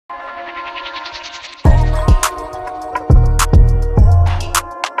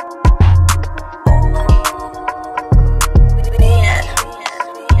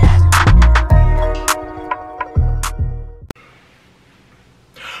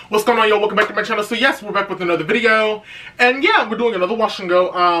What's going on, y'all? Welcome back to my channel. So yes, we're back with another video, and yeah, we're doing another wash and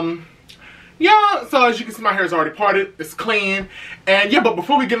go. Yeah, so as you can see, my hair is already parted, it's clean, and yeah, but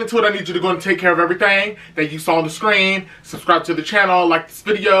before we get into it, I need you to go and take care of everything that you saw on the screen. Subscribe to the channel, like this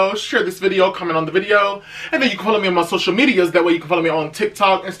video, share this video, comment on the video, and then you can follow me on my social medias. That way you can follow me on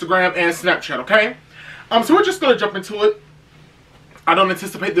TikTok, Instagram, and Snapchat, okay? So we're just gonna jump into it. I don't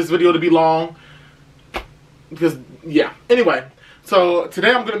anticipate this video to be long, because, yeah. Anyway, so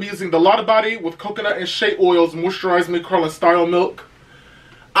today I'm going to be using the Lotta body with coconut and Shea oils, moisturize me, curl and style milk.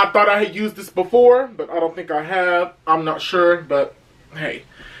 I thought I had used this before, but I don't think I have. I'm not sure, but hey.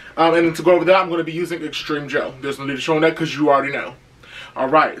 And then to go over that, I'm going to be using Extreme Gel. There's no need to show that because you already know.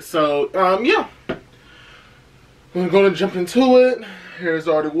 Alright, so, yeah. I'm going to jump into it. Hair's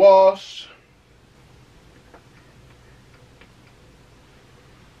already washed.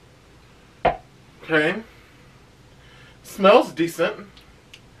 Okay. Smells decent.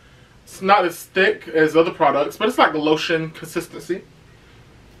 It's not as thick as other products, but it's like a lotion consistency.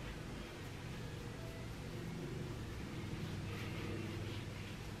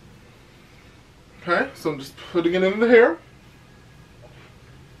 Okay, so I'm just putting it in the hair.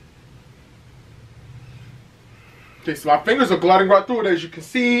 Okay, so my fingers are gliding right through it, as you can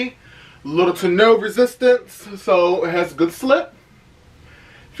see. Little to no resistance, so it has good slip.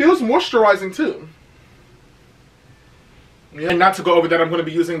 Feels moisturizing too. Yeah, and not to go over that, I'm going to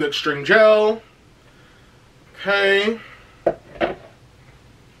be using the Extreme Gel. Okay. It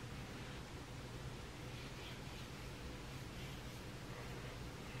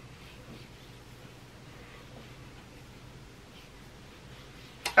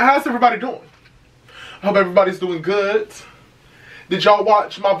How's everybody doing? I hope everybody's doing good. Did y'all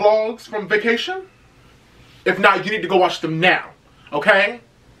watch my vlogs from vacation? If not, you need to go watch them now. Okay?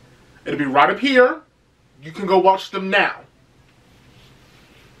 It'll be right up here. You can go watch them now.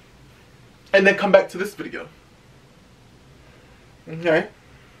 And then come back to this video. Okay?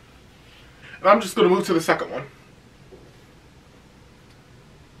 And I'm just going to move to the second one.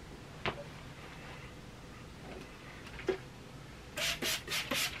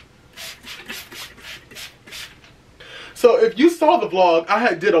 So if you saw the vlog,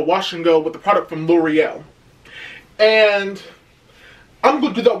 I did a wash and go with the product from L'Oreal. And I'm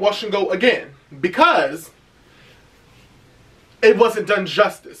going to do that wash and go again because it wasn't done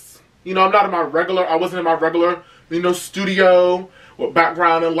justice. You know, I wasn't in my regular, studio with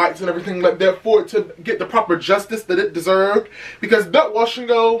background and lights and everything like that for it to get the proper justice that it deserved. Because that wash and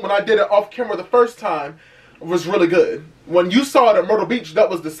go, when I did it off camera the first time, was really good. When you saw it at Myrtle Beach, that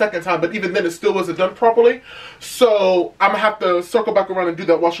was the second time, but even then it still wasn't done properly. So I'm going to have to circle back around and do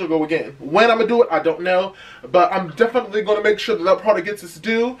that wash and go again. When I'm going to do it, I don't know. But I'm definitely going to make sure that that product gets its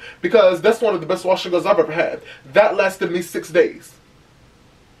due because that's one of the best wash and goes I've ever had. That lasted me 6 days.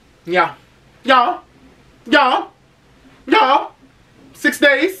 Yeah. 6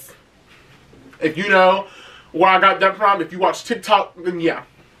 days. If you know where I got that from, if you watch TikTok, then yeah.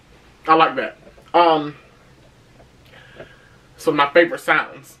 I like that. Some of my favorite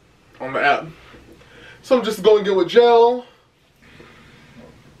sounds on the app. So I'm just going to go with gel.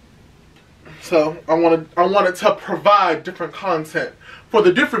 So I wanted to provide different content for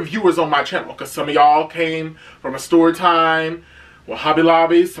the different viewers on my channel. Because some of y'all came from a story time with Hobby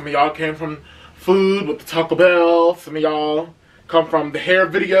Lobby. Some of y'all came from food with the Taco Bell. Some of y'all come from the hair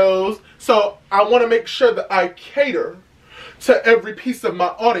videos. So I want to make sure that I cater to every piece of my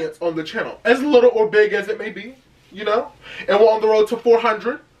audience on the channel. As little or big as it may be. And we're on the road to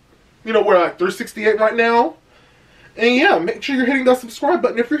 400. We're at 368 right now. And yeah, make sure you're hitting that subscribe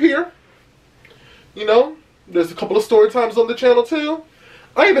button if you're here. There's a couple of story times on the channel too.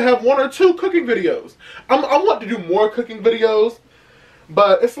 I even have 1 or 2 cooking videos. I want to do more cooking videos,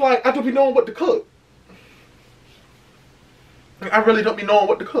 but it's like I don't be knowing what to cook. I really don't be knowing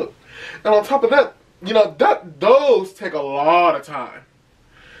what to cook. And on top of that, those take a lot of time.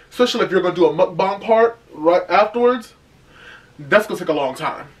 Especially if you're going to do a mukbang part right afterwards. That's going to take a long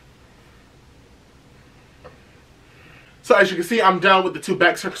time. So as you can see, I'm done with the 2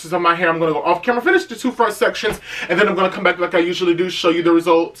 back sections of my hair. I'm going to go off camera, finish the 2 front sections, and then I'm going to come back like I usually do, show you the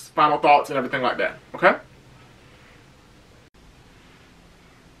results, final thoughts, and everything like that. Okay?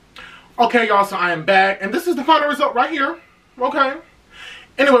 Okay, y'all, so I am back, and this is the final result right here. Okay?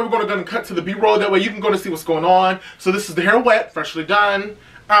 Anyway, we're going to go and cut to the B-roll. That way you can go to see what's going on. So this is the hair wet, freshly done.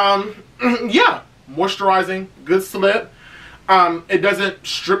 Yeah, moisturizing, good slip. It doesn't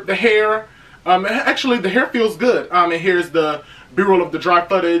strip the hair. Actually, the hair feels good. And here's the B-roll of the dry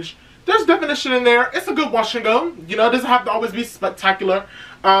footage. There's definition in there. It's a good wash and go. It doesn't have to always be spectacular.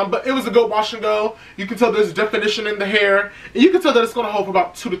 But it was a good wash and go. You can tell there's definition in the hair. And you can tell that it's going to hold for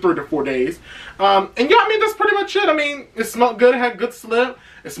about 2 to 3 to 4 days. And yeah, I mean, that's pretty much it. I mean, it smelled good. It had good slip.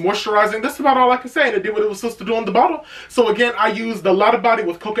 It's moisturizing. That's about all I can say. And it did what it was supposed to do on the bottle. So again, I used the Lotta Body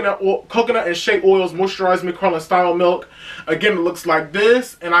with coconut and Shea oils, moisturize me, curl and style milk. Again, it looks like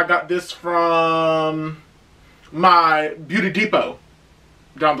this. And I got this from my Beauty Depot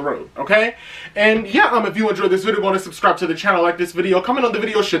down the road, okay? And yeah, if you enjoyed this video, go ahead and subscribe to the channel, like this video, comment on the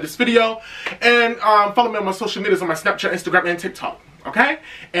video, share this video, and follow me on my social medias on my Snapchat, Instagram, and TikTok, okay?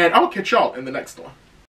 And I will catch y'all in the next one.